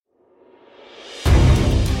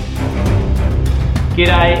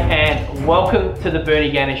G'day and welcome to the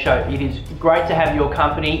Gaynor Show. It is great to have your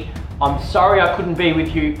company. I'm sorry I couldn't be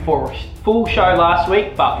with you for a full show last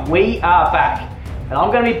week, but we are back. And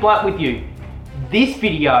I'm going to be blunt with you. This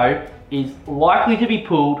video is likely to be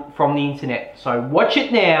pulled from the internet. So watch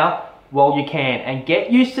it now while you can and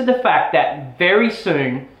get used to the fact that very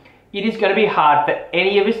soon it is going to be hard for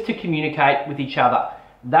any of us to communicate with each other.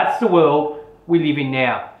 That's the world we live in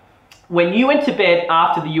now. When you went to bed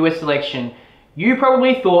after the US election, you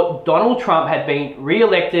probably thought Donald Trump had been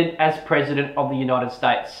re-elected as President of the United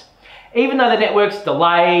States. Even though the networks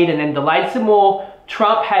delayed and then delayed some more,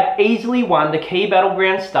 Trump had easily won the key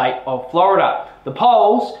battleground state of Florida. The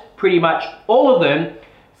polls, pretty much all of them,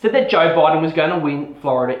 said that Joe Biden was going to win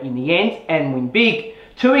Florida in the end and win big.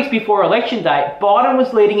 2 weeks before election day, Biden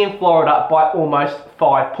was leading in Florida by almost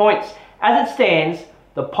 5 points. As it stands,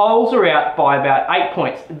 the polls are out by about 8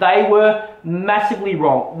 points. They were massively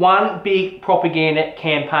wrong. One big propaganda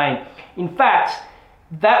campaign. In fact,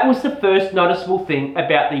 that was the first noticeable thing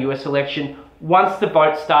about the US election once the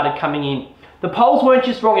votes started coming in. The polls weren't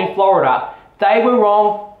just wrong in Florida, they were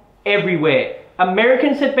wrong everywhere.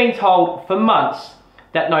 Americans had been told for months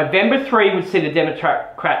that November 3 would see the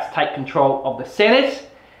Democrats take control of the Senate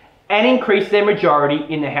and increase their majority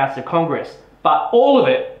in the House of Congress. But all of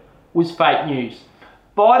it was fake news.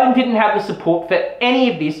 Biden didn't have the support for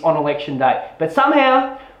any of this on election day, but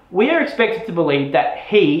somehow we are expected to believe that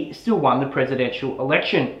he still won the presidential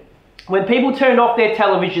election. When people turned off their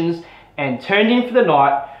televisions and turned in for the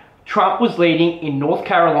night, Trump was leading in North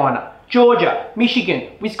Carolina, Georgia,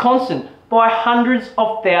 Michigan, Wisconsin by hundreds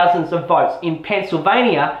of thousands of votes. In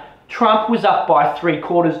Pennsylvania, Trump was up by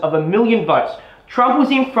 750,000 votes. Trump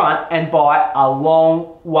was in front and by a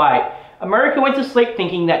long way. America went to sleep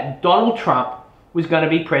thinking that Donald Trump was going to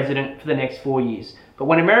be president for the next 4 years. But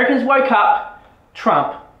when Americans woke up,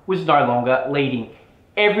 Trump was no longer leading.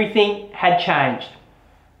 Everything had changed.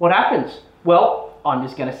 What happens? Well, I'm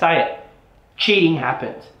just going to say it. Cheating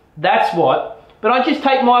happened. That's what. But I just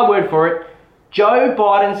take my word for it. Joe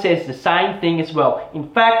Biden says the same thing as well.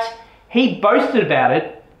 In fact, he boasted about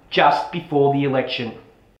it just before the election.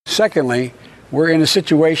 Secondly, we're in a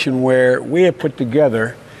situation where we have put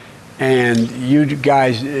together, and you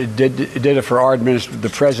guys did it for our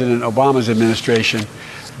the President Obama's administration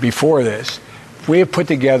before this. We have put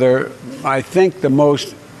together, I think, the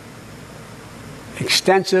most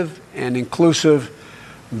extensive and inclusive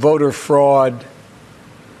voter fraud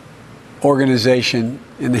organization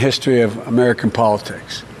in the history of American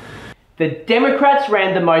politics. The Democrats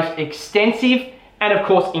ran the most extensive and, of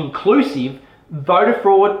course, inclusive voter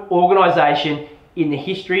fraud organization in the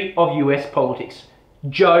history of US politics.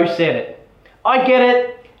 Joe said it. I get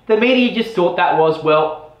it. The media just thought that was,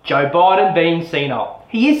 well, Joe Biden being senile.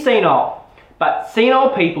 He is senile, but senile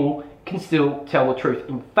people can still tell the truth.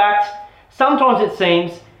 In fact, sometimes it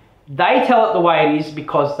seems they tell it the way it is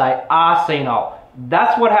because they are senile.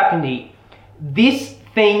 That's what happened here. This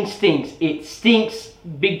thing stinks. It stinks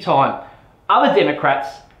big time. Other Democrats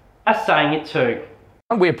are saying it too.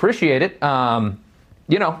 We appreciate it.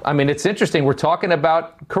 It's interesting. We're talking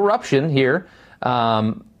about corruption here.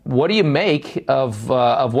 What do you make of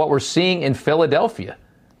what we're seeing in Philadelphia?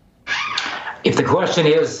 If the question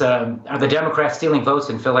is, are the Democrats stealing votes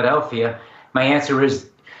in Philadelphia? My answer is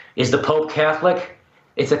the Pope Catholic?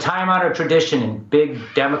 It's a time-honored tradition in big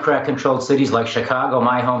Democrat-controlled cities like Chicago,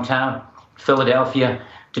 my hometown, Philadelphia,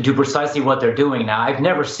 to do precisely what they're doing now. I've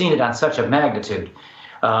never seen it on such a magnitude,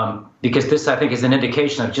 because this, I think, is an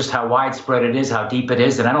indication of just how widespread it is, how deep it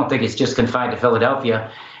is, and I don't think it's just confined to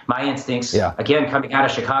Philadelphia. My instincts, again, coming out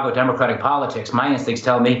of Chicago Democratic politics, my instincts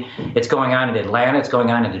tell me it's going on in Atlanta, it's going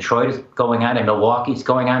on in Detroit, it's going on in Milwaukee, it's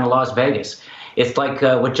going on in Las Vegas. It's like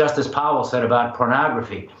what Justice Powell said about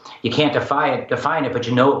pornography. You can't define it, but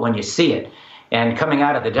you know it when you see it. And coming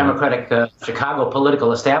out of the Democratic Chicago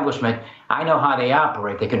political establishment, I know how they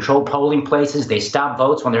operate. They control polling places. They stop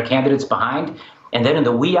votes when their candidate's behind. And then in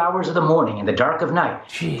the wee hours of the morning, in the dark of night,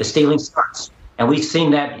 the stealing starts. And we've seen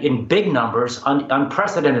that in big numbers,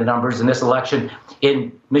 unprecedented numbers in this election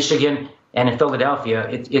in Michigan and in Philadelphia.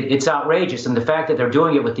 It's outrageous. And the fact that they're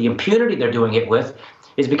doing it with the impunity they're doing it with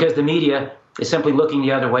is because the media is simply looking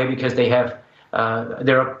the other way because they have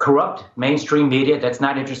they're a corrupt mainstream media that's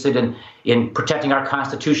not interested in protecting our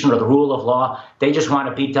Constitution or the rule of law. They just want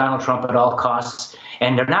to beat Donald Trump at all costs.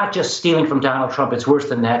 And they're not just stealing from Donald Trump. It's worse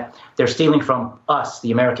than that. They're stealing from us, the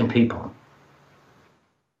American people.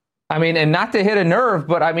 I mean, and not to hit a nerve,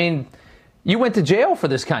 but I mean, you went to jail for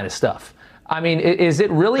this kind of stuff. I mean, is it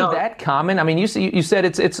really that common? I mean, you said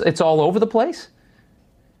it's all over the place?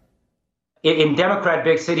 in Democrat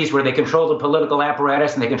big cities where they control the political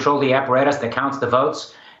apparatus and they control the apparatus that counts the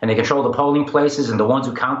votes and they control the polling places and the ones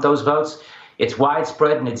who count those votes, it's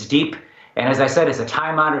widespread and it's deep. And as I said, it's a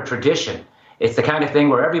time-honored tradition. It's the kind of thing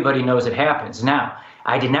where everybody knows it happens. Now,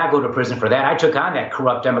 I did not go to prison for that. I took on that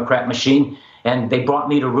corrupt Democrat machine, and they brought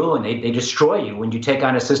me to ruin. They destroy you when you take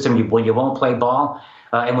on a system, when you won't play ball,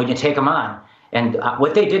 and when you take them on. And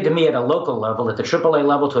what they did to me at a local level, at the AAA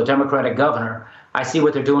level to a Democratic governor, I see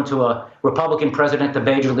what they're doing to a Republican president at the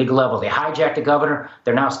major league level. They hijacked a governor.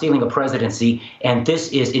 They're now stealing a presidency. And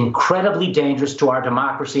this is incredibly dangerous to our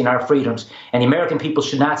democracy and our freedoms. And the American people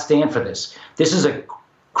should not stand for this. This is a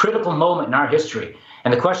critical moment in our history.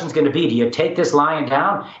 And the question is going to be, do you take this lying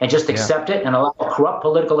down and just accept it and allow a corrupt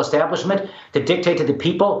political establishment to dictate to the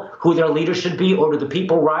people who their leaders should be, or do the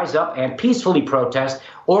people rise up and peacefully protest,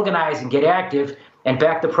 organize and get active and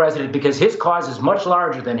back the president, because his cause is much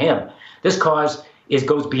larger than him. This cause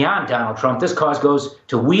goes beyond Donald Trump. This cause goes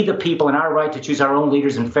to we the people and our right to choose our own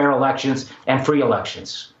leaders in fair elections and free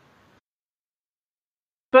elections.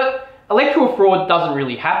 But electoral fraud doesn't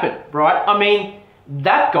really happen, right? I mean,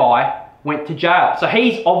 that guy went to jail, so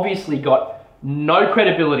he's obviously got no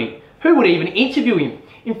credibility. Who would even interview him?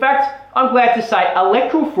 In fact, I'm glad to say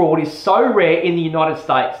electoral fraud is so rare in the United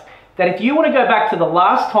States that if you want to go back to the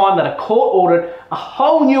last time that a court ordered a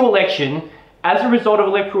whole new election as a result of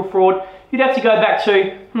electoral fraud, you'd have to go back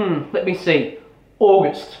to, let me see,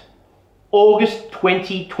 August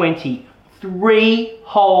 2020, 3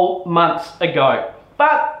 whole months ago.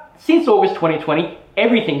 But since August 2020,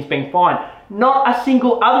 everything's been fine. Not a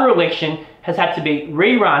single other election has had to be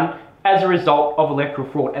rerun as a result of electoral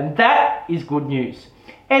fraud, and that is good news.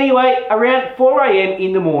 Anyway, around 4 a.m.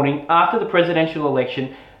 in the morning after the presidential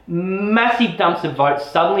election, massive dumps of votes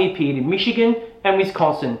suddenly appeared in Michigan and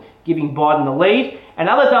Wisconsin, giving Biden the lead, and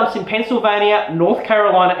other dumps in Pennsylvania, North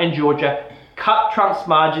Carolina and Georgia cut Trump's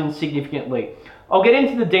margins significantly. I'll get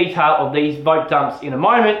into the detail of these vote dumps in a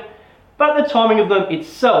moment, but the timing of them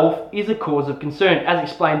itself is a cause of concern, as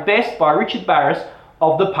explained best by Richard Barris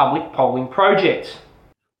of the Public Polling Project.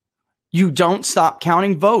 You don't stop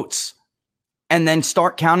counting votes and then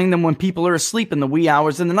start counting them when people are asleep in the wee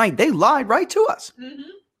hours of the night. They lied right to us.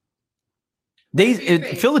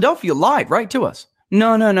 Philadelphia lied right to us.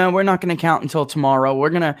 No, we're not going to count until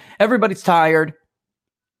tomorrow. Everybody's tired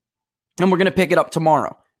and we're going to pick it up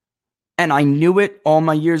tomorrow. And I knew it all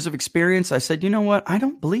my years of experience. I said, you know what? I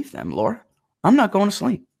don't believe them, Laura. I'm not going to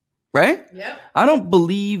sleep. Right? Yeah. I don't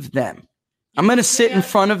believe them. I'm going to sit in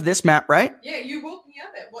front of this map, right? Yeah, you woke me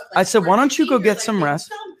up at what? I said, why don't you go get some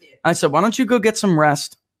rest? I said, why don't you go get some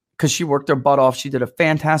rest? Because she worked her butt off. She did a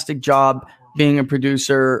fantastic job being a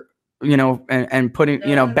producer, and putting,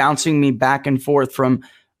 bouncing me back and forth from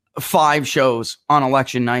 5 shows on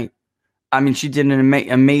election night. I mean, she did an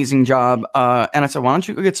amazing job. And I said, why don't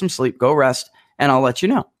you go get some sleep, go rest, and I'll let you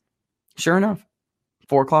know. Sure enough,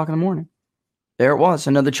 4 o'clock in the morning. There it was,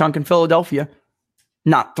 another chunk in Philadelphia.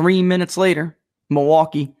 Not 3 minutes later,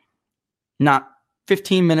 Milwaukee. Not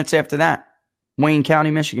 15 minutes after that, Wayne County,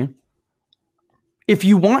 Michigan. If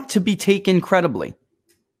you want to be taken credibly,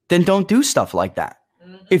 then don't do stuff like that.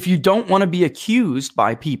 If you don't want to be accused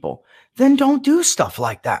by people, then don't do stuff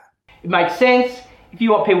like that. It makes sense. If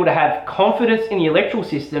you want people to have confidence in the electoral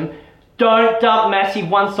system, don't dump massive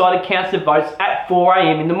one-sided counts of votes at 4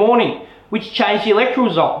 a.m. in the morning, which changed the electoral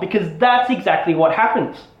result, because that's exactly what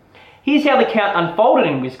happened. Here's how the count unfolded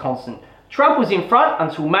in Wisconsin. Trump was in front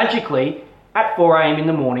until magically at 4 a.m. in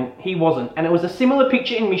the morning, he wasn't. And it was a similar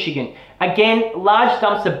picture in Michigan. Again, large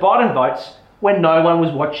dumps of Biden votes when no one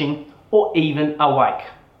was watching or even awake.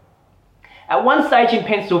 At one stage in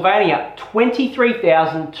Pennsylvania,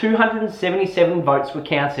 23,277 votes were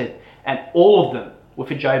counted, and all of them were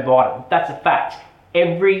for Joe Biden. That's a fact.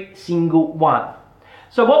 Every single one.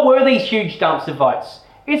 So what were these huge dumps of votes?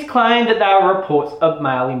 It's claimed that they were reports of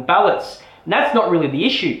mail-in ballots. And that's not really the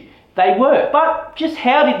issue. They were. But just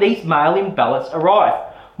how did these mail-in ballots arrive?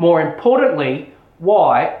 More importantly,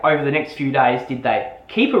 why, over the next few days, did they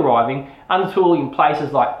keep arriving until in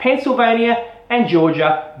places like Pennsylvania and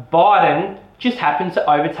Georgia, Biden just happened to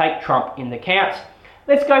overtake Trump in the count?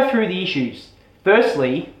 Let's go through the issues.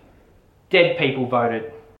 Firstly, dead people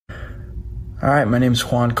voted. All right, my name's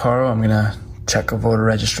Juan Caro. I'm going to check a voter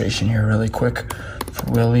registration here really quick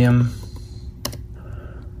for William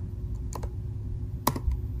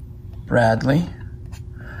Bradley.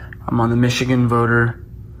 I'm on the Michigan Voter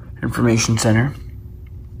Information Center.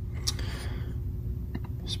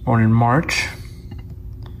 I was born in March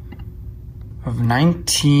of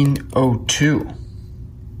 1902.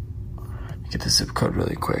 Get the zip code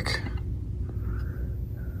really quick.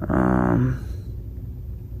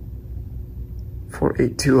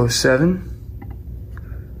 48207.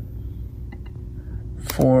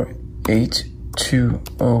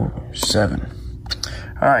 48207.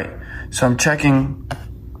 All right, so I'm checking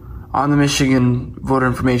on the Michigan Voter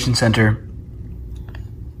Information Center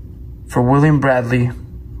for William Bradley,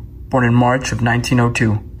 born in March of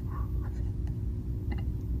 1902.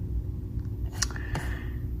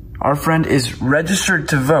 Our friend is registered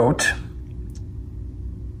to vote,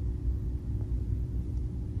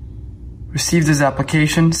 received his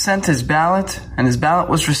application, sent his ballot, and his ballot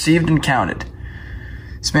was received and counted.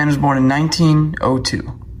 This man was born in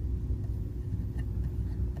 1902.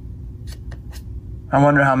 I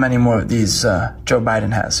wonder how many more of these Joe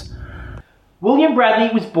Biden has. William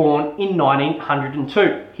Bradley was born in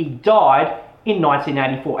 1902. He died in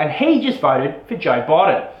 1984, and he just voted for Joe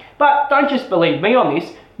Biden. But don't just believe me on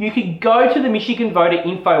this. You could go to the Michigan Voter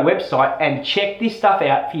Info website and check this stuff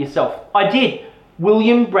out for yourself. I did.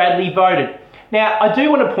 William Bradley voted. Now, I do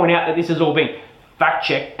want to point out that this has all been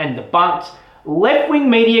fact-checked and debunked. Left-wing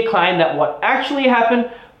media claim that what actually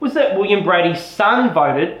happened was that William Brady's son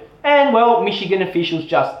voted, and, well, Michigan officials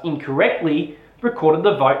just incorrectly recorded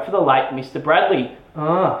the vote for the late Mr. Bradley.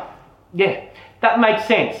 Yeah, that makes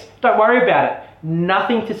sense. Don't worry about it.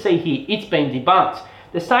 Nothing to see here. It's been debunked.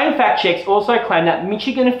 The same fact checks also claim that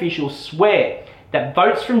Michigan officials swear that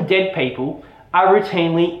votes from dead people are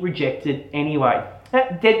routinely rejected anyway.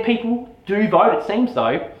 Dead people do vote, it seems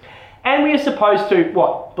though. And we are supposed to,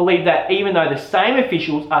 believe that even though the same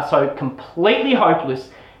officials are so completely hopeless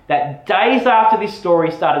that days after this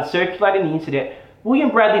story started circulating the internet, William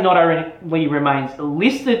Bradley not only remains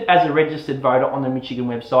listed as a registered voter on the Michigan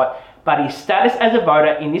website, but his status as a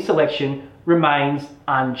voter in this election remains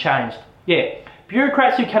unchanged. Yeah,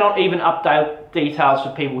 bureaucrats who cannot even update details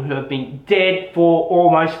for people who have been dead for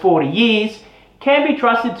almost 40 years can be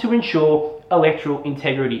trusted to ensure electoral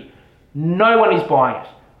integrity. No one is buying it.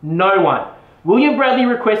 No one. William Bradley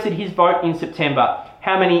requested his vote in September.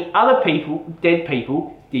 How many other people, dead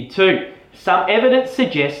people, did too? Some evidence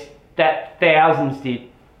suggests that thousands did.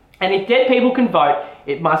 And if dead people can vote,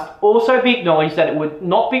 it must also be acknowledged that it would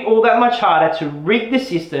not be all that much harder to rig the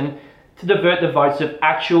system to divert the votes of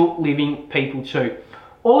actual living people too.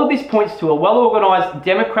 All of this points to a well-organised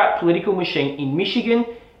Democrat political machine in Michigan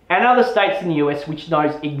and other states in the US which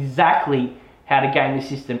knows exactly how to game the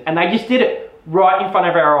system. And they just did it right in front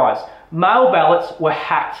of our eyes. Mail ballots were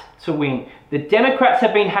hacked to win. The Democrats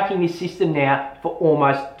have been hacking this system now for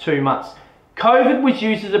almost 2 months. COVID was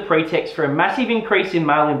used as a pretext for a massive increase in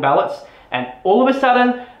mail-in ballots, and all of a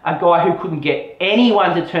sudden, a guy who couldn't get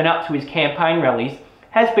anyone to turn up to his campaign rallies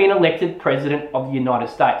has been elected President of the United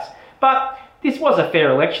States. But this was a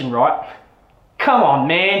fair election, right? Come on,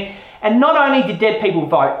 man. And not only did dead people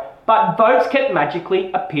vote, but votes kept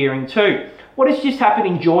magically appearing too. What has just happened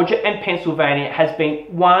in Georgia and Pennsylvania has been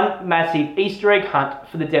one massive Easter egg hunt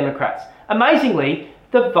for the Democrats. Amazingly,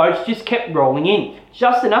 the votes just kept rolling in.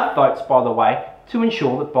 Just enough votes, by the way, to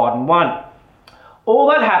ensure that Biden won. All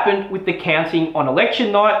that happened with the counting on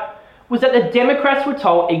election night was that the Democrats were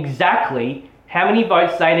told exactly how many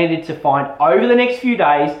votes they needed to find over the next few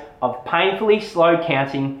days of painfully slow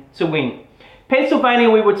counting to win. Pennsylvania,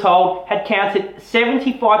 we were told, had counted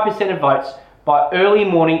 75% of votes by early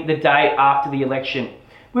morning the day after the election.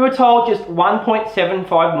 We were told just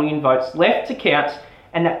 1.75 million votes left to count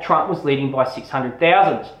and that Trump was leading by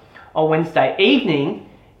 600,000. On Wednesday evening,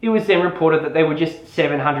 it was then reported that there were just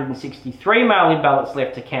 763 mail-in ballots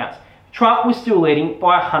left to count. Trump was still leading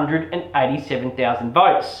by 187,000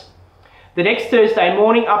 votes. The next Thursday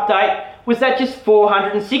morning update was that just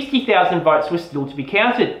 460,000 votes were still to be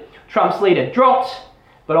counted. Trump's leader dropped,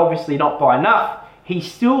 but obviously not by enough. He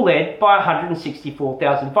still led by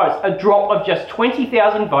 164,000 votes, a drop of just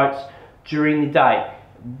 20,000 votes during the day.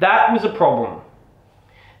 That was a problem.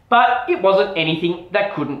 But it wasn't anything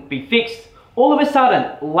that couldn't be fixed. All of a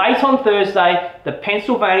sudden, late on Thursday, the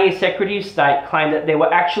Pennsylvania Secretary of State claimed that there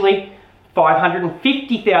were actually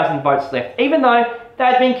 550,000 votes left, even though they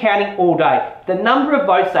had been counting all day. The number of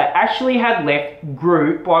votes they actually had left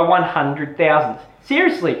grew by 100,000.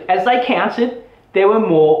 Seriously, as they counted, there were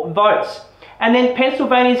more votes. And then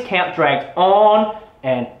Pennsylvania's count dragged on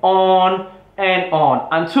and on and on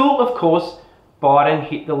until, of course, Biden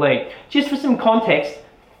hit the lead. Just for some context,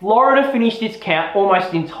 Florida finished its count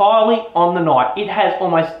almost entirely on the night. It has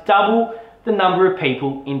almost double the number of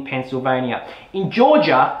people in Pennsylvania. In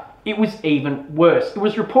Georgia, it was even worse. It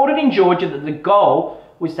was reported in Georgia that the goal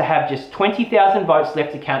was to have just 20,000 votes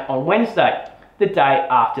left to count on Wednesday, the day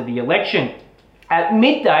after the election. At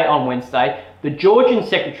midday on Wednesday, the Georgian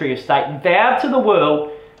Secretary of State vowed to the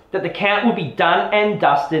world that the count would be done and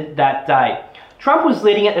dusted that day. Trump was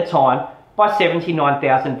leading at the time by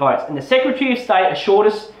 79,000 votes. And the Secretary of State assured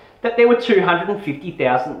us that there were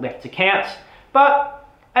 250,000 left to count. But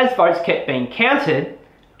as votes kept being counted,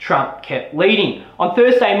 Trump kept leading. On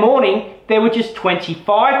Thursday morning, there were just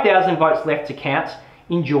 25,000 votes left to count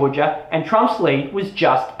in Georgia, and Trump's lead was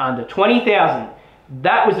just under 20,000.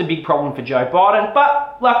 That was a big problem for Joe Biden,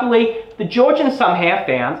 but luckily, the Georgians somehow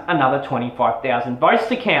found another 25,000 votes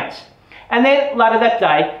to count. And then later that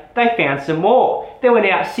day, they found some more. There were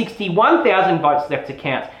now 61,000 votes left to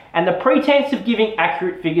count, and the pretense of giving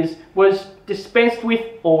accurate figures was dispensed with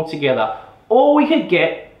altogether. All we could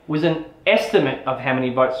get was an estimate of how many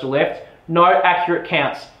votes were left, no accurate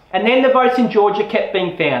counts. And then the votes in Georgia kept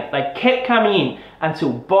being found. They kept coming in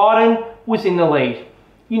until Biden was in the lead.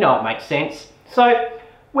 You know it makes sense. So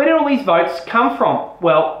where did all these votes come from?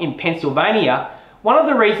 Well, in Pennsylvania, one of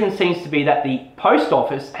the reasons seems to be that the post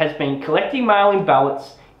office has been collecting mail-in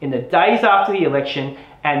ballots in the days after the election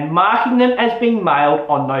and marking them as being mailed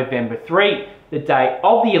on November 3, the day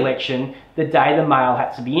of the election, the day the mail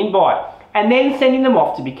had to be in by, and then sending them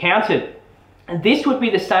off to be counted. And this would be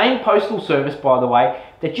the same postal service, by the way,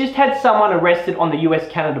 that just had someone arrested on the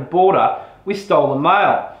US-Canada border with stolen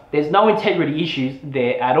mail. There's no integrity issues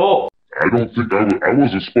there at all. I don't think I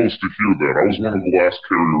wasn't supposed to hear that. I was one of the last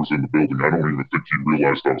carriers in the building. I don't even think he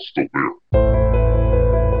realized I was still there.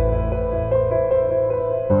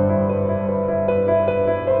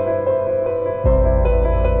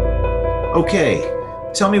 Okay,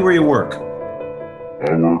 tell me where you work.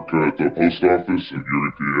 I work at the post office in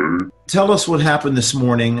Erie, PA. Tell us what happened this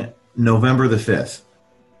morning, November the 5th.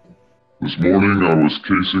 This morning I was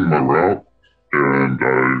casing my route, and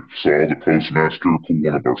I saw the postmaster pull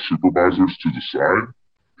one of our supervisors to the side.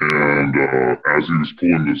 And as he was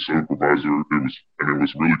pulling the supervisor, it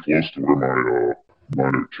was really close to where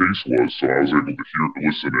my case was, so I was able to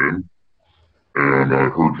listen in. And I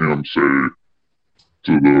heard him say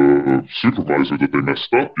to the supervisor that they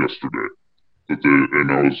messed up yesterday. I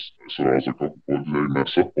was like, oh, what did they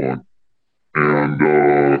mess up on? And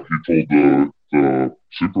he told the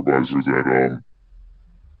supervisor that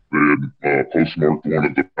they had postmarked one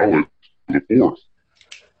of the ballots for the 4th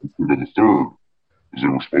instead of the 3rd, because they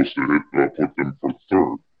were supposed to put them for the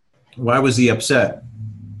 3rd. Why was he upset?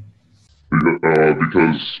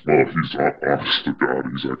 Because he's honest to God,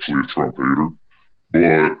 he's actually a Trump hater. But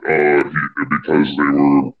because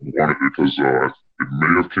it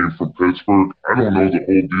may have came from Pittsburgh. I don't know the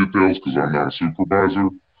whole details because I'm not a supervisor.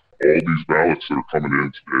 All these ballots that are coming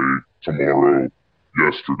in today, tomorrow,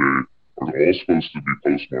 yesterday, are all supposed to be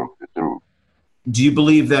postmarked the 3rd. Do you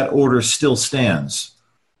believe that order still stands?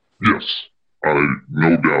 Yes,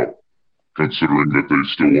 no doubt, considering that they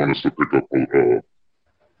still want us to pick up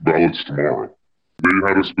ballots tomorrow. They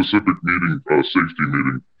had a specific meeting, safety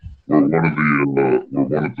meeting, where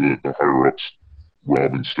one of the higher ups,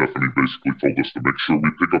 Rob and Stephanie, basically told us to make sure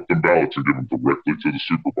we pick up the ballots and give them directly to the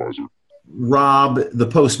supervisor. Rob, the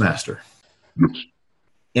postmaster. Yes.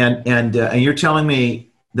 And you're telling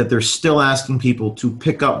me that they're still asking people to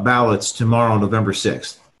pick up ballots tomorrow, November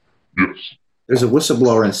 6th? Yes. There's a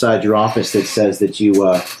whistleblower inside your office that says that you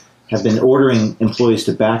have been ordering employees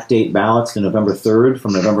to backdate ballots to November 3rd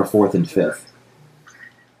from November 4th and 5th.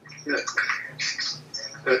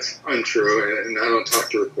 That's untrue, and I don't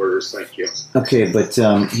talk to reporters, thank you. Okay, but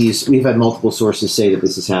we've had multiple sources say that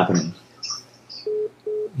this is happening.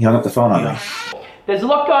 He hung up the phone on me. There's a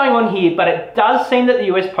lot going on here, but it does seem that the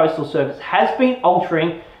US Postal Service has been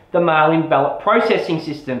altering the mail-in ballot processing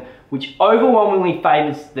system, which overwhelmingly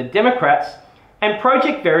favours the Democrats, and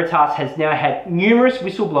Project Veritas has now had numerous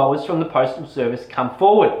whistleblowers from the Postal Service come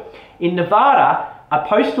forward. In Nevada, a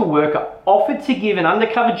postal worker offered to give an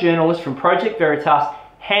undercover journalist from Project Veritas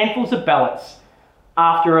handfuls of ballots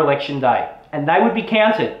after Election Day, and they would be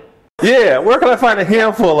counted. Yeah, where can I find a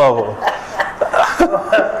handful of them?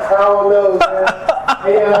 I don't know, man.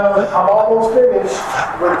 Hey, I'm almost finished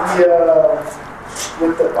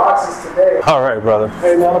with the boxes today. All right, brother.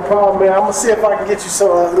 Hey, not a problem, man. I'm gonna see if I can get you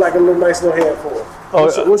some like a little nice little handful. Oh,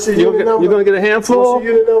 what's your unit number? You're gonna get a handful? What's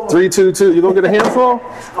your unit number? 322. You gonna get a handful?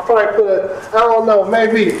 I'll probably put I don't know,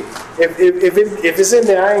 maybe. If it's in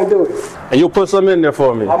there, I ain't do it. And you'll put some in there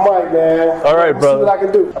for me. I might, man. All right, brother. See what I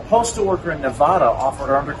can do. A postal worker in Nevada offered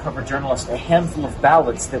our undercover journalist a handful of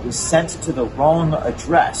ballots that was sent to the wrong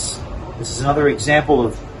address. This is another example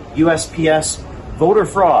of USPS voter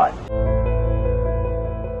fraud.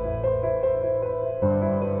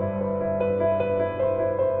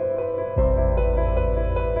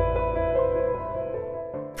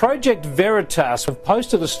 Project Veritas have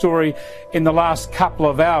posted a story in the last couple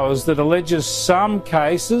of hours that alleges some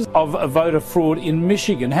cases of voter fraud in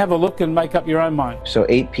Michigan. Have a look and make up your own mind. So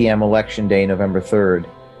 8 p.m. Election Day, November 3rd,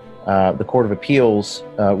 the Court of Appeals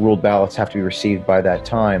ruled ballots have to be received by that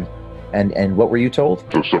time. And what were you told?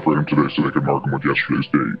 To separate them today so they could mark them with yesterday's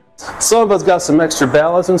date. Some of us got some extra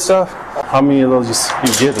ballots and stuff. How many of those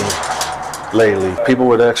you getting lately? People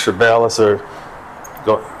with extra ballots are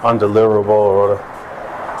undeliverable or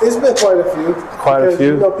It's been quite a few. Quite a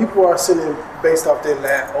few? You know, people are sending based off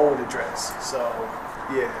their old address. So,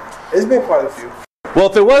 yeah, it's been quite a few. Well,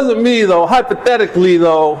 if it wasn't me, though, hypothetically,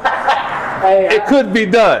 though, it could be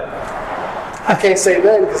done. I can't say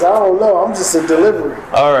nothing because I don't know. I'm just a delivery.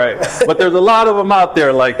 All right. But there's a lot of them out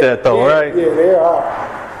there like that, though, right? Yeah, there are.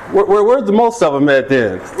 Where's the most of them at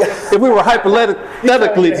then? If we were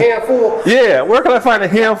hypothetically... A handful? Yeah, where can I find a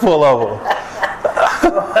handful of them?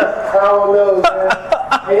 I don't know, man.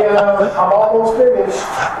 Hey, I'm almost finished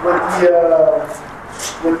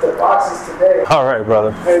with the boxes today. All right,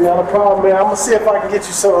 brother. Hey, not a problem, man. I'm going to see if I can get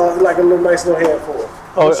you some, like a little nice little handful.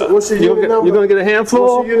 Oh, what's your unit number? You're going to get a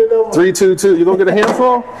handful? What's your unit number? 322. You're going to get a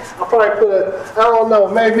handful? I'll probably put I don't know,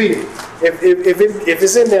 maybe. If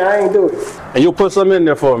it's in there, I ain't do it. And you'll put some in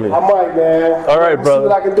there for me? I might, man. All right, brother. See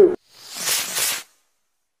what I can do.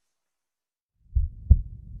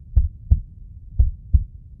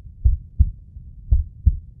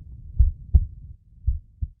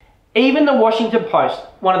 Even the Washington Post,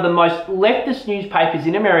 one of the most leftist newspapers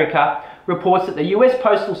in America, reports that the US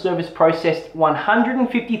Postal Service processed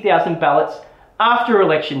 150,000 ballots after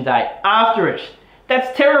election day, after it.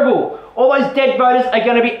 That's terrible. All those dead voters are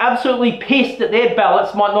going to be absolutely pissed that their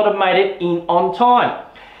ballots might not have made it in on time.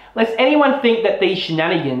 Lest anyone think that these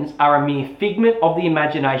shenanigans are a mere figment of the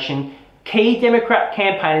imagination, key Democrat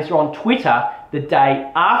campaigners are on Twitter the day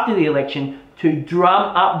after the election to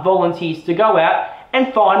drum up volunteers to go out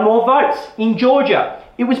and find more votes. In Georgia,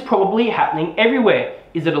 it was probably happening everywhere.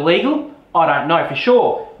 Is it illegal? I don't know for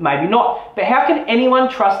sure. Maybe not. But how can anyone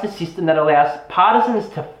trust a system that allows partisans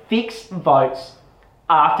to fix votes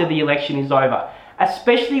after the election is over?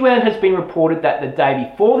 Especially when it has been reported that the day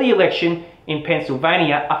before the election in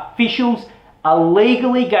Pennsylvania, officials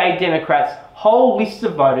illegally gave Democrats whole lists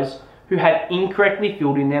of voters who had incorrectly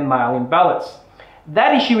filled in their mail-in ballots.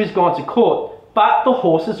 That issue has gone to court, but the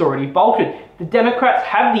horse has already bolted. The Democrats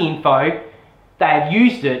have the info, they have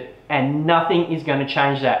used it, and nothing is going to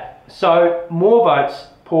change that. So more votes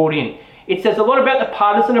poured in. It says a lot about the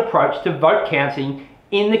partisan approach to vote counting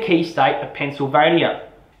in the key state of Pennsylvania.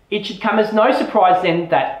 It should come as no surprise then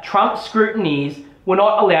that Trump scrutineers were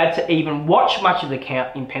not allowed to even watch much of the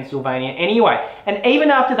count in Pennsylvania anyway. And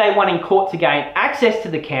even after they won in court to gain access to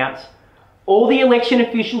the counts, all the election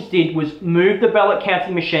officials did was move the ballot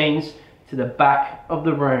counting machines to the back of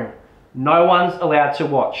the room. No one's allowed to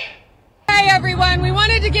watch. Hey everyone, we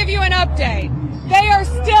wanted to give you an update. They are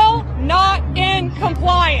still not in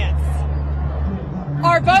compliance.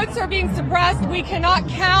 Our votes are being suppressed. We cannot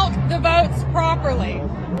count the votes properly.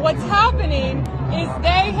 What's happening is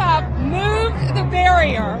they have moved the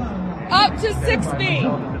barrier up to 6 feet,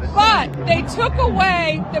 but they took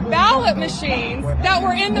away the ballot machines that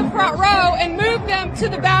were in the front row and moved them to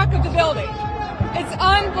the back of the building. It's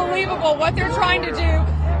unbelievable what they're trying to do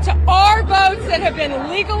to our votes that have been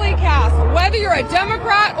legally cast. Whether you're a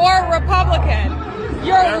Democrat or a Republican,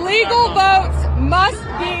 your legal votes must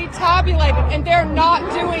be tabulated, and they're not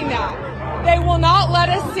doing that. They will not let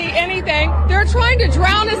us see anything. They're trying to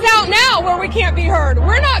drown us out now where we can't be heard.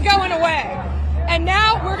 We're not going away. And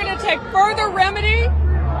now we're going to take further remedy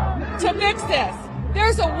to fix this.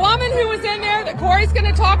 There's a woman who was in there that Corey's going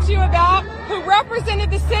to talk to you about who represented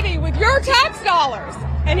the city with your tax dollars,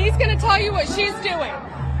 and he's going to tell you what she's doing.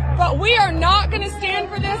 But we are not going to stand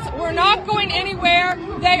for this. We're not going anywhere.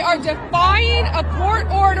 They are defying a court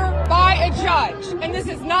order by a judge, and this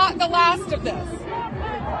is not the last of this.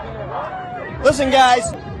 Listen,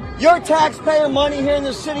 guys, your taxpayer money here in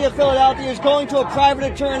the city of Philadelphia is going to a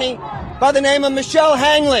private attorney by the name of Michelle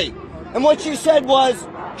Hangley. And what she said was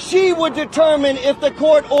she would determine if the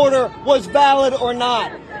court order was valid or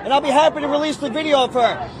not. And I'll be happy to release the video of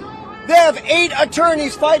her. They have 8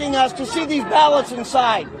 attorneys fighting us to see these ballots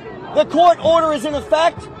inside. The court order is in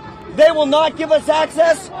effect. They will not give us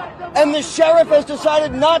access. And the sheriff has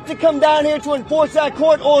decided not to come down here to enforce that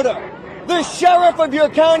court order. The sheriff of your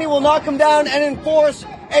county will not come down and enforce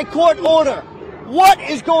a court order. What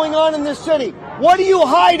is going on in this city? What are you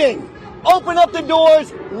hiding? Open up the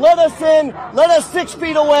doors, let us in, let us 6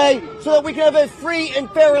 feet away so that we can have a free and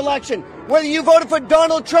fair election. Whether you voted for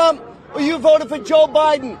Donald Trump or you voted for Joe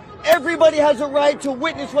Biden, Everybody has a right to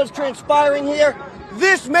witness what's transpiring here.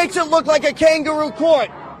 This makes it look like a kangaroo court.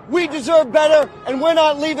 We deserve better, and we're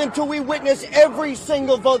not leaving till we witness every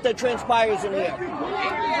single vote that transpires in here.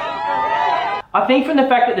 I think from the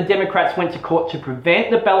fact that the Democrats went to court to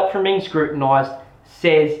prevent the ballot from being scrutinised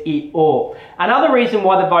says it all. Another reason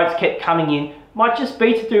why the votes kept coming in might just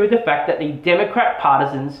be to do with the fact that the Democrat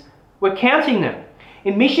partisans were counting them.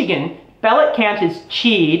 In Michigan, ballot counters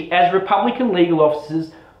cheered as Republican legal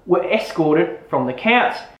officers were escorted from the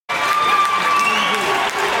count.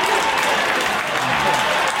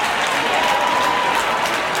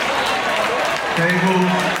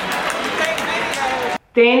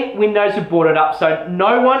 Then windows were boarded up so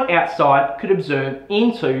no one outside could observe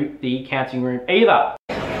into the counting room either.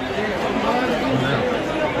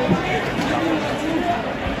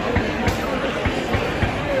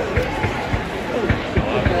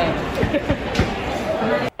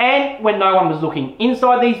 And when no one was looking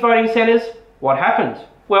inside these voting centres, what happened?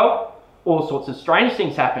 Well, all sorts of strange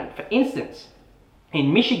things happened. For instance,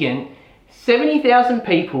 in Michigan, 70,000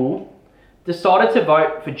 people decided to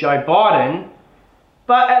vote for Joe Biden,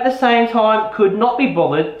 but at the same time could not be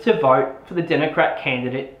bothered to vote for the Democrat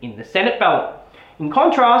candidate in the Senate ballot. In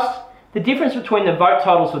contrast, the difference between the vote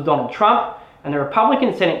totals for Donald Trump and the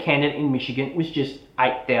Republican Senate candidate in Michigan was just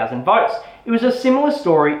 8,000 votes. It was a similar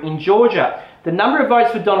story in Georgia. The number of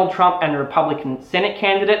votes for Donald Trump and the Republican Senate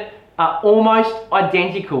candidate are almost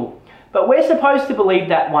identical. But we're supposed to believe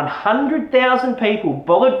that 100,000 people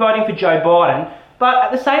bothered voting for Joe Biden, but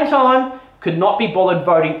at the same time could not be bothered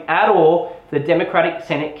voting at all for the Democratic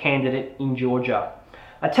Senate candidate in Georgia.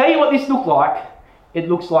 I tell you what this looked like. It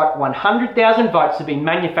looks like 100,000 votes have been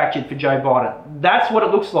manufactured for Joe Biden. That's what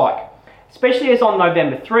it looks like. Especially as on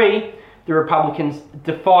November 3, the Republicans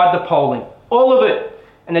defied the polling. All of it.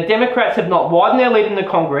 And the Democrats have not widened their lead in the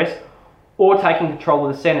Congress or taken control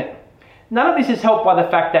of the Senate. None of this is helped by the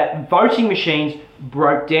fact that voting machines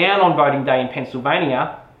broke down on voting day in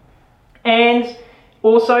Pennsylvania and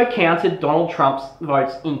also counted Donald Trump's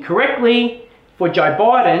votes incorrectly for Joe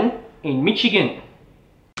Biden in Michigan.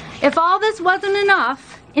 If all this wasn't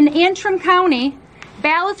enough, in Antrim County,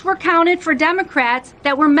 ballots were counted for Democrats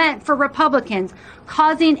that were meant for Republicans,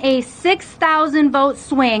 causing a 6,000 vote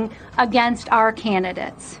swing against our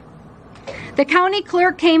candidates. The county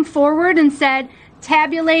clerk came forward and said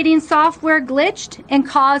tabulating software glitched and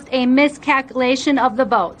caused a miscalculation of the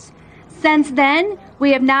votes. Since then,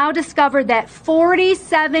 we have now discovered that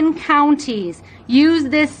 47 counties use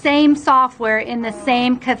this same software in the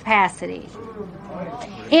same capacity.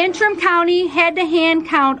 Antrim County had to hand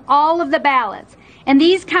count all of the ballots, and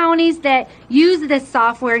these counties that use this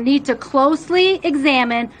software need to closely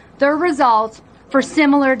examine their results for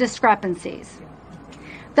similar discrepancies.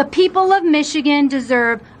 The people of Michigan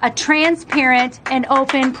deserve a transparent and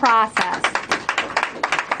open process.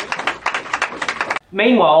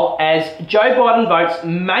 Meanwhile, as Joe Biden votes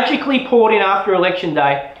magically poured in after Election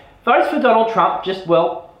Day, votes for Donald Trump just,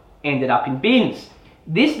 well, ended up in bins.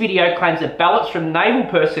 This video claims that ballots from naval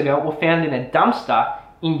personnel were found in a dumpster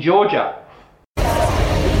in Georgia.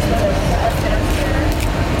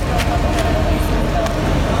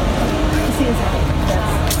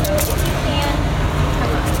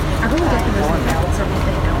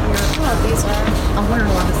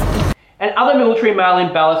 And other military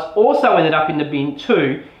mail-in ballots also ended up in the bin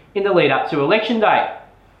too in the lead up to Election Day.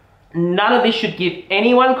 None of this should give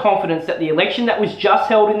anyone confidence that the election that was just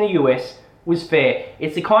held in the US was fair.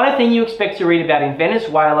 It's the kind of thing you expect to read about in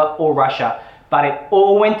Venezuela or Russia, but it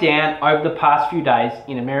all went down over the past few days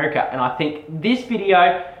in America, and I think this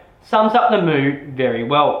video sums up the mood very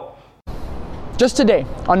well. Just today,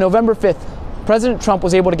 on November 5th, President Trump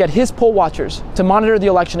was able to get his poll watchers to monitor the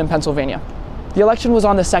election in Pennsylvania. The election was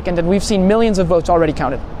on the 2nd, and we've seen millions of votes already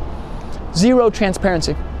counted. Zero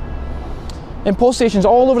transparency. In poll stations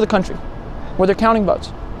all over the country, where they're counting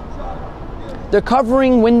votes, they're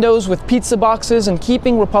covering windows with pizza boxes and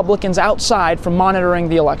keeping Republicans outside from monitoring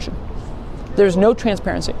the election. There's no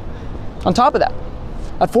transparency. On top of that,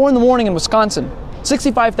 at 4 in in Wisconsin,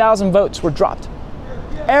 65,000 votes were dropped.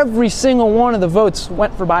 Every single one of the votes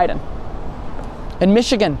went for Biden. In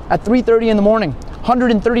Michigan, at 3:30 in the morning,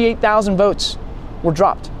 138,000 votes were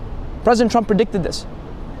dropped. President Trump predicted this.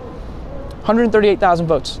 138,000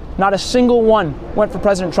 votes. Not a single one went for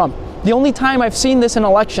President Trump. The only time I've seen this in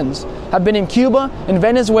elections have been in Cuba, in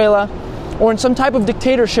Venezuela, or in some type of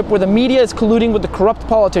dictatorship where the media is colluding with the corrupt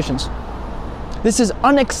politicians. This is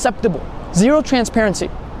unacceptable. Zero transparency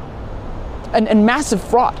and massive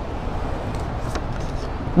fraud.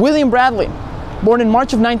 William Bradley, born in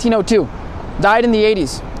March of 1902, died in the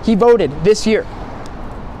 80s. He voted this year.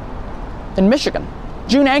 In Michigan,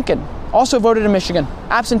 June Ankin also voted in Michigan,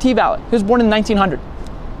 absentee ballot. He was born in 1900.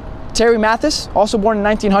 Terry Mathis, also born in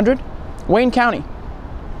 1900, Wayne County.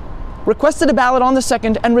 Requested a ballot on the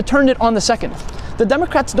 2nd and returned it on the 2nd. The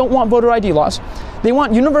Democrats don't want voter ID laws. They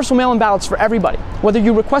want universal mail-in ballots for everybody, whether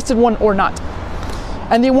you requested one or not.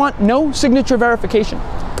 And they want no signature verification.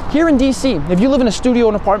 Here in DC, if you live in a studio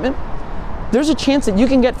and apartment, there's a chance that you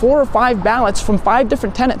can get 4 or 5 ballots from 5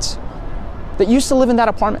 different tenants that used to live in that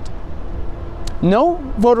apartment. No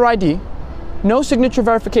voter ID, no signature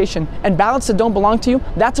verification, and ballots that don't belong to you,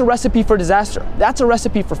 that's a recipe for disaster. That's a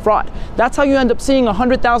recipe for fraud. That's how you end up seeing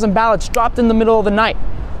 100,000 ballots dropped in the middle of the night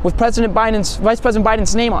with Vice President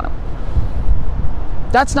Biden's name on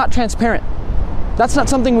them. That's not transparent. That's not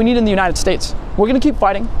something we need in the United States. We're going to keep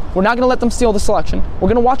fighting. We're not going to let them steal this election. We're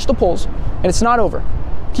going to watch the polls, and it's not over.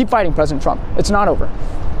 Keep fighting, President Trump. It's not over.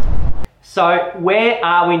 So where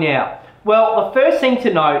are we now? Well, the first thing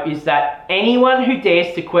to know is that anyone who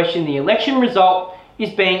dares to question the election result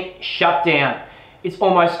is being shut down. It's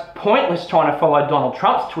almost pointless trying to follow Donald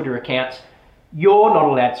Trump's Twitter accounts. You're not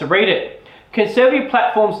allowed to read it. Conservative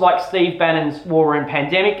platforms like Steve Bannon's War Room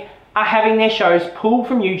Pandemic are having their shows pulled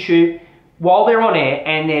from YouTube while they're on air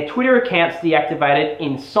and their Twitter accounts deactivated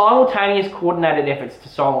in simultaneous coordinated efforts to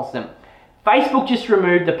silence them. Facebook just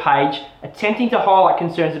removed the page, attempting to highlight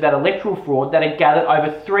concerns about electoral fraud that had gathered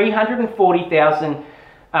over 340,000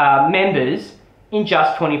 members in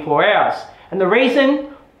just 24 hours. And the reason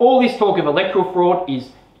all this talk of electoral fraud is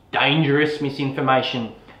dangerous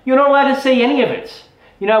misinformation. You're not allowed to see any of it.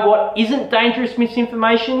 You know what isn't dangerous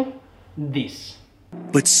misinformation? This.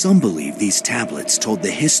 But some believe these tablets told the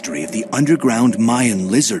history of the underground Mayan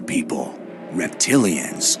lizard people.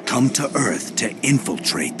 Reptilians come to Earth to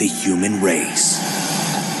infiltrate the human race.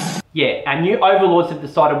 Yeah, our new overlords have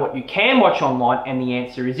decided what you can watch online, and the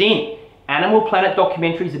answer is in. Animal Planet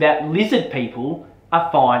documentaries about lizard people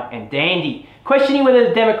are fine and dandy. Questioning whether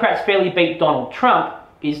the Democrats fairly beat Donald Trump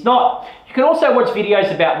is not. You can also watch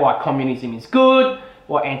videos about why communism is good,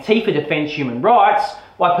 why Antifa defends human rights,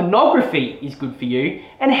 why pornography is good for you,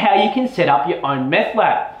 and how you can set up your own meth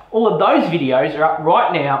lab. All of those videos are up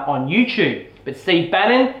right now on YouTube, but Steve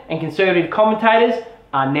Bannon and conservative commentators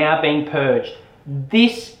are now being purged.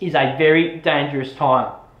 This is a very dangerous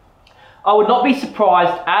time. I would not be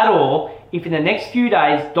surprised at all if in the next few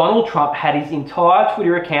days Donald Trump had his entire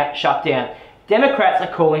Twitter account shut down. Democrats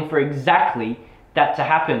are calling for exactly that to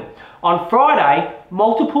happen. On Friday,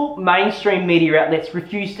 multiple mainstream media outlets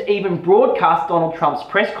refused to even broadcast Donald Trump's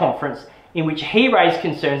press conference in which he raised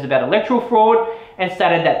concerns about electoral fraud and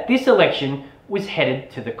stated that this election was headed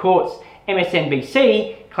to the courts.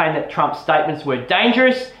 MSNBC claimed that Trump's statements were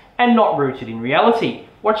dangerous and not rooted in reality.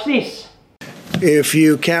 Watch this. If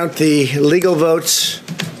you count the legal votes,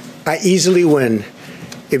 I easily win.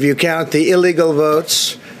 If you count the illegal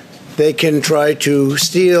votes, they can try to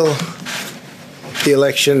steal the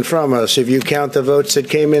election from us. If you count the votes that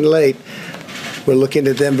came in late, we're looking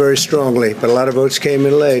at them very strongly, but a lot of votes came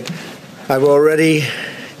in late. I've already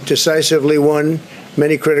decisively won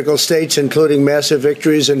many critical states, including massive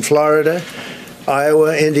victories in Florida,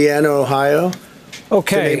 Iowa, Indiana, Ohio.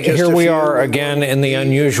 Okay, here we are again in the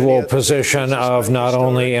unusual position of not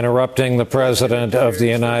only interrupting the President of the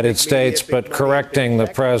United States, but correcting the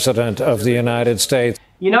President of the United States.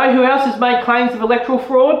 You know who else has made claims of electoral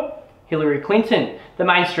fraud? Hillary Clinton. The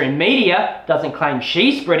mainstream media doesn't claim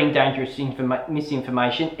she's spreading dangerous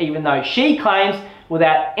misinformation, even though she claims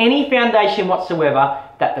without any foundation whatsoever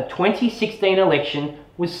that the 2016 election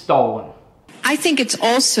was stolen. I think it's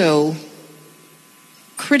also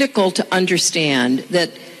critical to understand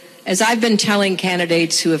that, as I've been telling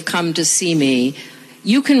candidates who have come to see me,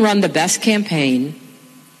 you can run the best campaign,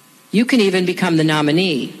 you can even become the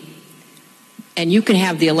nominee, and you can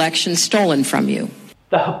have the election stolen from you.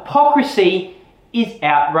 The hypocrisy is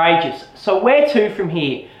outrageous. So where to from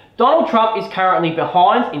here? Donald Trump is currently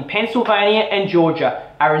behind in Pennsylvania and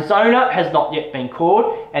Georgia. Arizona has not yet been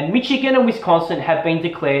called, and Michigan and Wisconsin have been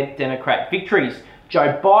declared Democrat victories.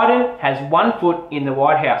 Joe Biden has 1 foot in the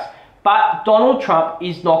White House. But Donald Trump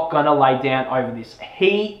is not going to lay down over this.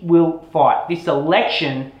 He will fight. This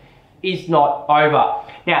election is not over.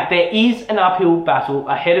 Now, there is an uphill battle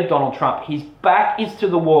ahead of Donald Trump. His back is to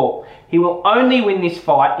the wall. He will only win this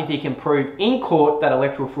fight if he can prove in court that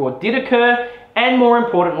electoral fraud did occur, and more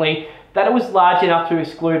importantly, that it was large enough to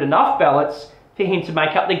exclude enough ballots for him to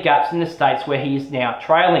make up the gaps in the states where he is now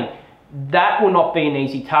trailing. That will not be an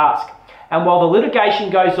easy task. And while the litigation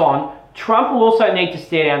goes on, Trump will also need to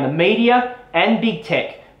stare down the media and big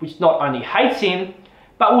tech, which not only hates him,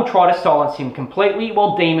 but will try to silence him completely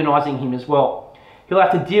while demonising him as well. He'll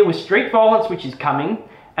have to deal with street violence, which is coming,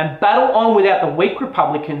 and battle on without the weak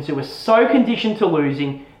Republicans who are so conditioned to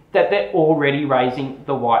losing that they're already raising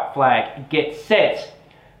the white flag. Get set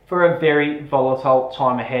for a very volatile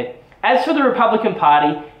time ahead. As for the Republican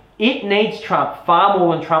Party, it needs Trump far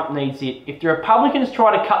more than Trump needs it. If the Republicans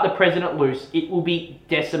try to cut the president loose, it will be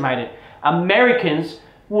decimated. Americans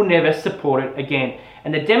will never support it again.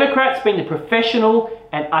 And the Democrats, being the professional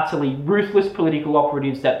and utterly ruthless political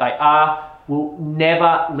operatives that they are, will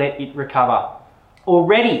never let it recover.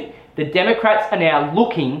 Already, the Democrats are now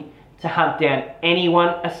looking to hunt down anyone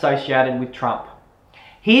associated with Trump.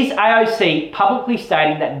 Here's AOC publicly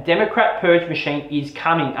stating that the Democrat purge machine is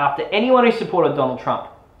coming after anyone who supported Donald Trump.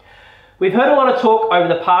 We've heard a lot of talk over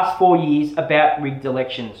the past 4 years about rigged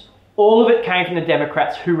elections. All of it came from the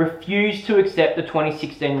Democrats who refused to accept the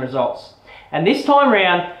 2016 results. And this time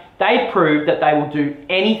round, they proved that they will do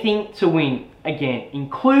anything to win again,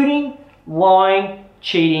 including lying,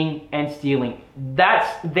 cheating, and stealing. That's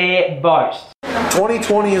their boast.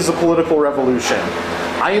 2020 is a political revolution.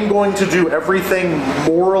 I am going to do everything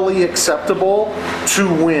morally acceptable to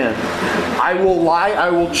win. I will lie, I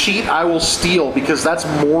will cheat, I will steal, because that's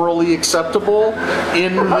morally acceptable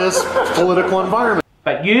in this political environment.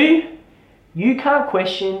 But you can't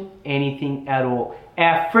question anything at all.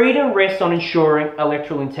 Our freedom rests on ensuring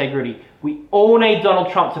electoral integrity. We all need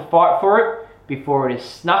Donald Trump to fight for it before it is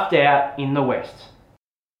snuffed out in the West.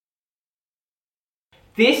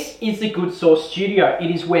 This is the Good Source Studio.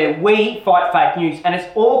 It is where we fight fake news, and it's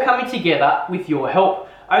all coming together with your help.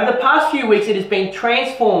 Over the past few weeks, it has been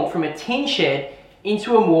transformed from a tin shed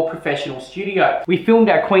into a more professional studio. We filmed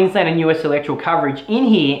our Queensland and US electoral coverage in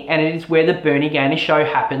here, and it is where the Bernie Gaynor Show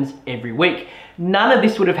happens every week. None of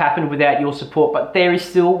this would have happened without your support, but there is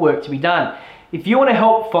still work to be done. If you want to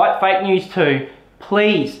help fight fake news too,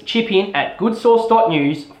 please chip in at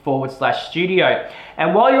goodsource.news/studio.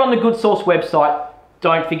 And while you're on the Good Source website,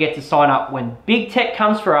 don't forget to sign up. When big tech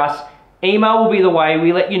comes for us, email will be the way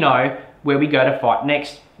we let you know where we go to fight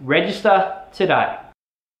next. Register today.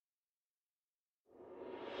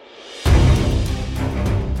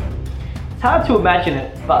 It's hard to imagine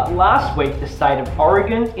it, but last week the state of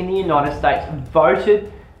Oregon in the United States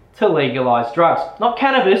voted to legalize drugs. Not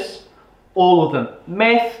cannabis, all of them.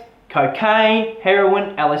 Meth, cocaine,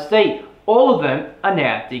 heroin, LSD, all of them are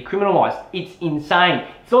now decriminalized. It's insane.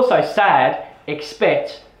 It's also sad.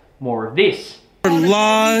 Expect more of this. We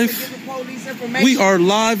are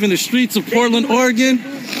live in the streets of Portland, Oregon,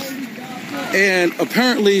 and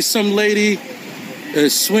apparently some lady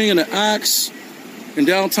is swinging an axe in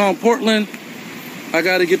downtown Portland. I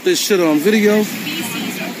gotta get this shit on video.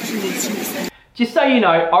 Just so you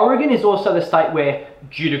know, Oregon is also the state where,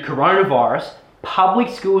 due to coronavirus, public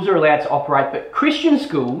schools are allowed to operate, but Christian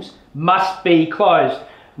schools must be closed.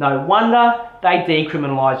 No wonder they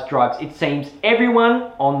decriminalise drugs. It seems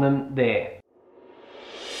everyone on them there.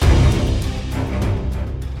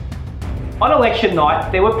 On election night,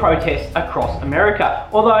 there were protests across America,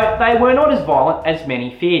 although they were not as violent as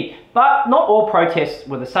many feared. But not all protests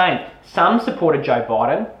were the same. Some supported Joe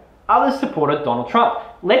Biden, others supported Donald Trump.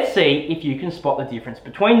 Let's see if you can spot the difference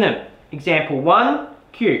between them. Example 1,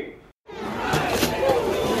 cue.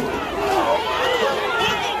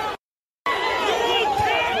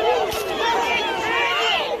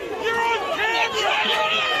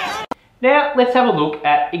 Now, let's have a look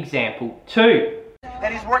at example 2.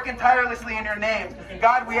 And he's working tirelessly in your name.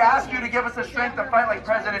 God, we ask you to give us the strength to fight like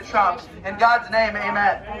President Trump. In God's name,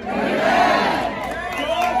 amen.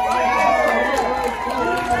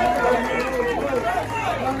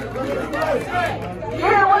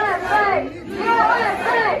 USA!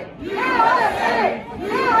 USA! USA!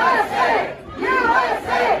 USA!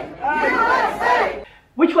 USA! USA!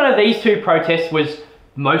 Which one of these two protests was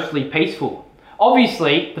mostly peaceful?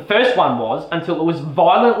 Obviously, the first one was, until it was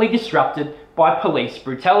violently disrupted by police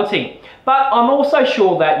brutality. But I'm also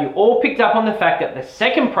sure that you all picked up on the fact that the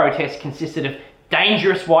second protest consisted of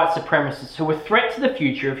dangerous white supremacists who were a threat to the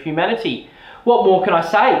future of humanity. What more can I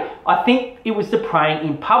say? I think it was the praying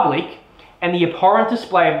in public and the abhorrent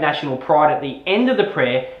display of national pride at the end of the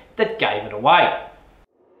prayer that gave it away.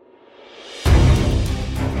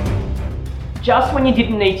 Just when you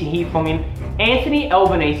didn't need to hear from him, Anthony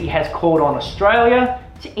Albanese has called on Australia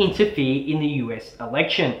to interfere in the US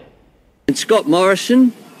election. And Scott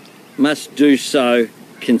Morrison must do so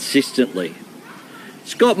consistently.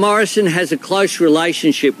 Scott Morrison has a close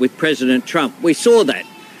relationship with President Trump. We saw that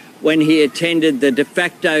when he attended the de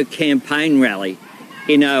facto campaign rally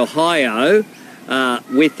in Ohio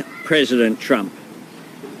with President Trump.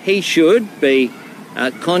 He should be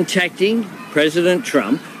contacting President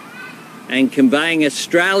Trump and conveying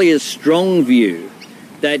Australia's strong view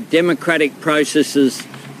that democratic processes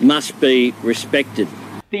must be respected.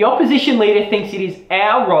 The opposition leader thinks it is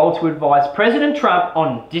our role to advise President Trump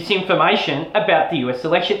on disinformation about the US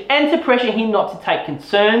election and to pressure him not to take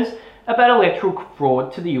concerns about electoral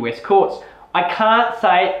fraud to the US courts. I can't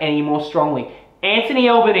say it any more strongly. Anthony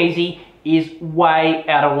Albanese is way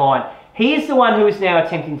out of line. He is the one who is now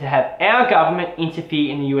attempting to have our government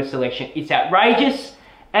interfere in the US election. It's outrageous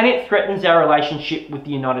and it threatens our relationship with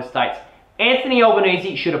the United States. Anthony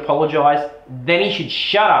Albanese should apologise, then he should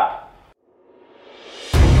shut up.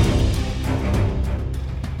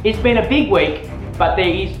 It's been a big week, but there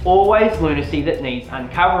is always lunacy that needs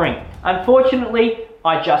uncovering. Unfortunately,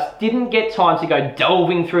 I just didn't get time to go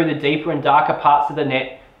delving through the deeper and darker parts of the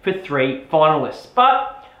net for 3 finalists,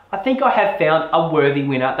 but I think I have found a worthy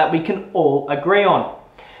winner that we can all agree on.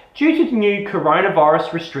 Due to the new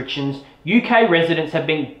coronavirus restrictions, UK residents have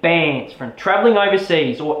been banned from travelling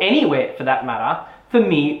overseas, or anywhere for that matter, for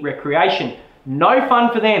mere recreation. No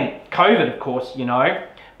fun for them. COVID, of course, you know.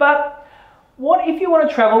 But what if you want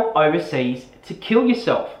to travel overseas to kill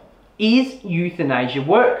yourself? Is euthanasia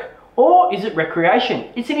work? Or is it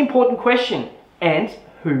recreation? It's an important question. And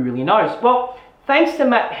who really knows? Well, thanks to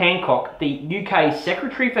Matt Hancock, the UK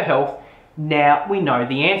Secretary for Health, now we know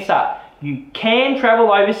the answer. You can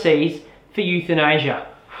travel overseas for euthanasia.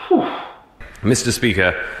 Whew. Mr.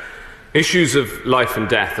 Speaker, issues of life and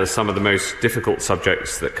death are some of the most difficult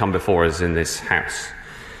subjects that come before us in this House.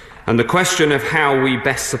 And the question of how we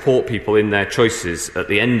best support people in their choices at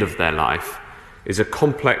the end of their life is a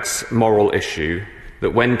complex moral issue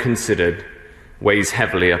that, when considered, weighs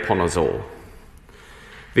heavily upon us all.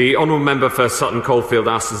 The Honourable Member for Sutton Coldfield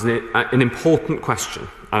asks us an important question,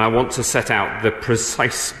 and I want to set out the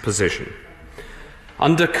precise position.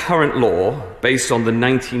 Under current law, based on the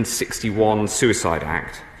 1961 Suicide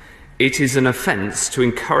Act, it is an offence to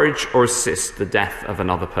encourage or assist the death of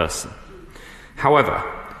another person. However,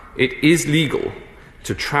 it is legal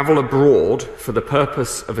to travel abroad for the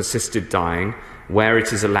purpose of assisted dying where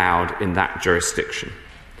it is allowed in that jurisdiction.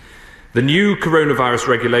 The new coronavirus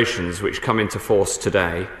regulations, which come into force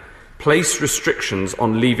today, place restrictions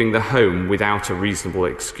on leaving the home without a reasonable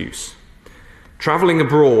excuse. Travelling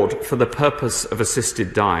abroad for the purpose of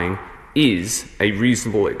assisted dying is a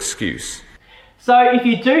reasonable excuse. So if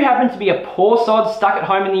you do happen to be a poor sod stuck at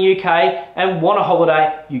home in the UK and want a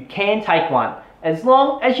holiday, you can take one, as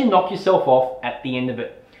long as you knock yourself off at the end of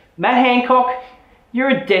it. Matt Hancock, you're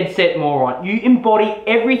a dead set moron. You embody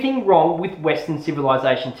everything wrong with Western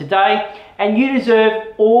civilization today, and you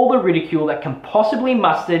deserve all the ridicule that can possibly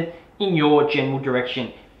mustered in your general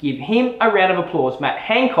direction. Give him a round of applause. Matt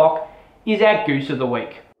Hancock is our Goose of the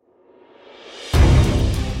Week.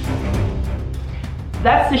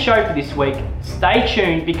 That's the show for this week. Stay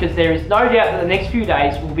tuned, because there is no doubt that the next few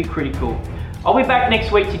days will be critical. I'll be back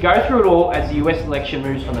next week to go through it all as the US election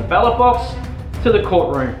moves from the ballot box to the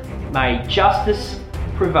courtroom. May justice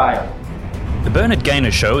prevail. The Bernard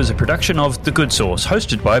Gaynor Show is a production of The Good Source,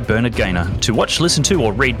 hosted by Bernard Gaynor. To watch, listen to,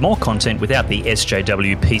 or read more content without the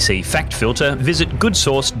SJW PC fact filter, visit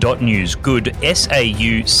goodsource.news. Good,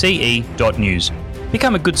 SAUCE.news.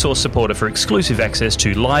 Become a Good Source supporter for exclusive access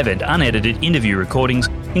to live and unedited interview recordings,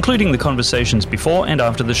 including the conversations before and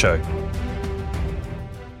after the show.